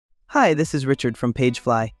Hi, this is Richard from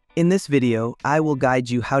PageFly. In this video, I will guide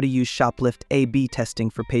you how to use Shoplift A/B testing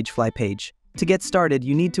for PageFly page. To get started,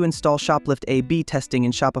 you need to install Shoplift A/B testing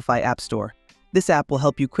in Shopify App Store. This app will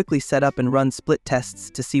help you quickly set up and run split tests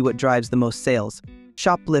to see what drives the most sales.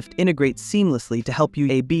 Shoplift integrates seamlessly to help you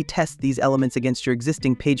A/B test these elements against your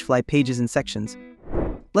existing PageFly pages and sections.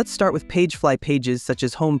 Let's start with PageFly pages such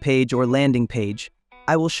as home page or landing page.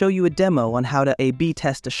 I will show you a demo on how to A/B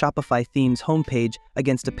test a Shopify theme's homepage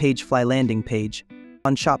against a PageFly landing page.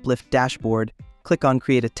 On Shoplift dashboard, click on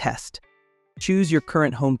Create a Test. Choose your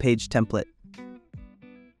current homepage template.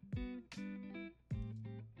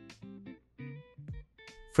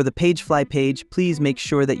 For the PageFly page, please make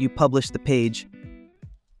sure that you publish the page.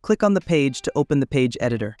 Click on the page to open the page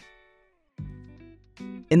editor.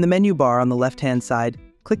 In the menu bar on the left-hand side,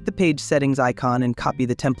 click the page settings icon and copy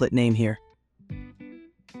the template name here.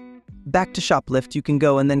 Back to Shoplift, you can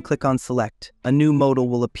go and then click on Select. A new modal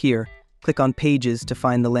will appear. Click on Pages to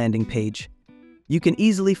find the landing page. You can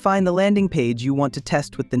easily find the landing page you want to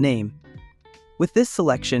test with the name. With this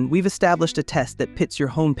selection, we've established a test that pits your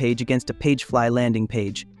home page against a PageFly landing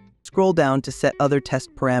page. Scroll down to set other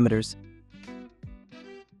test parameters.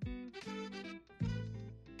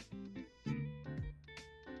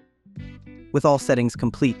 With all settings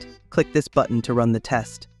complete, click this button to run the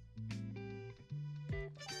test.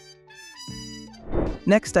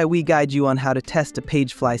 Next, I will guide you on how to test a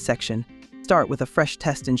PageFly section. Start with a fresh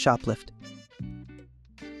test in Shoplift.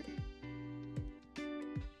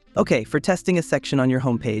 Okay, for testing a section on your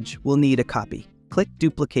homepage, we'll need a copy. Click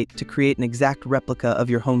Duplicate to create an exact replica of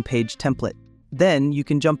your homepage template. Then, you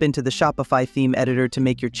can jump into the Shopify theme editor to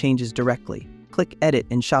make your changes directly. Click Edit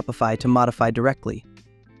in Shopify to modify directly.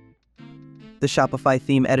 The Shopify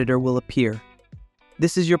theme editor will appear.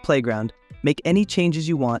 This is your playground. Make any changes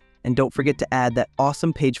you want, and don't forget to add that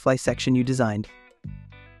awesome PageFly section you designed.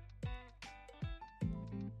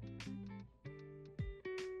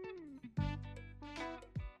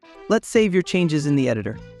 Let's save your changes in the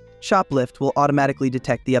editor. Shoplift will automatically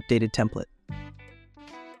detect the updated template.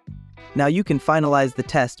 Now you can finalize the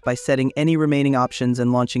test by setting any remaining options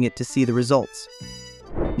and launching it to see the results.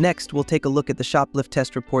 Next, we'll take a look at the Shoplift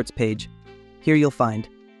test reports page. Here you'll find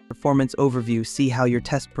Performance Overview, see how your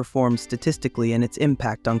test performs statistically and its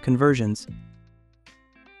impact on conversions.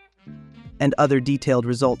 And other detailed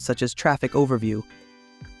results such as traffic overview,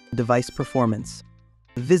 device performance,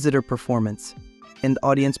 visitor performance, and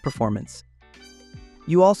audience performance.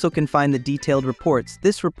 You also can find the detailed reports.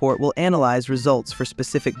 This report will analyze results for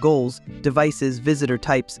specific goals, devices, visitor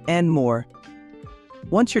types, and more.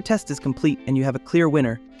 Once your test is complete and you have a clear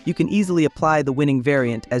winner, you can easily apply the winning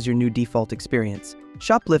variant as your new default experience.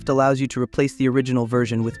 Shoplift allows you to replace the original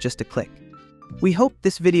version with just a click. We hope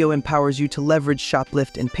this video empowers you to leverage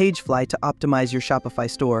Shoplift and PageFly to optimize your Shopify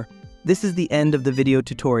store. This is the end of the video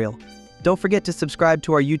tutorial. Don't forget to subscribe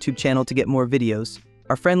to our YouTube channel to get more videos.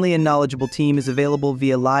 Our friendly and knowledgeable team is available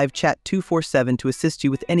via live chat 24/7 to assist you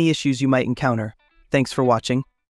with any issues you might encounter. Thanks for watching.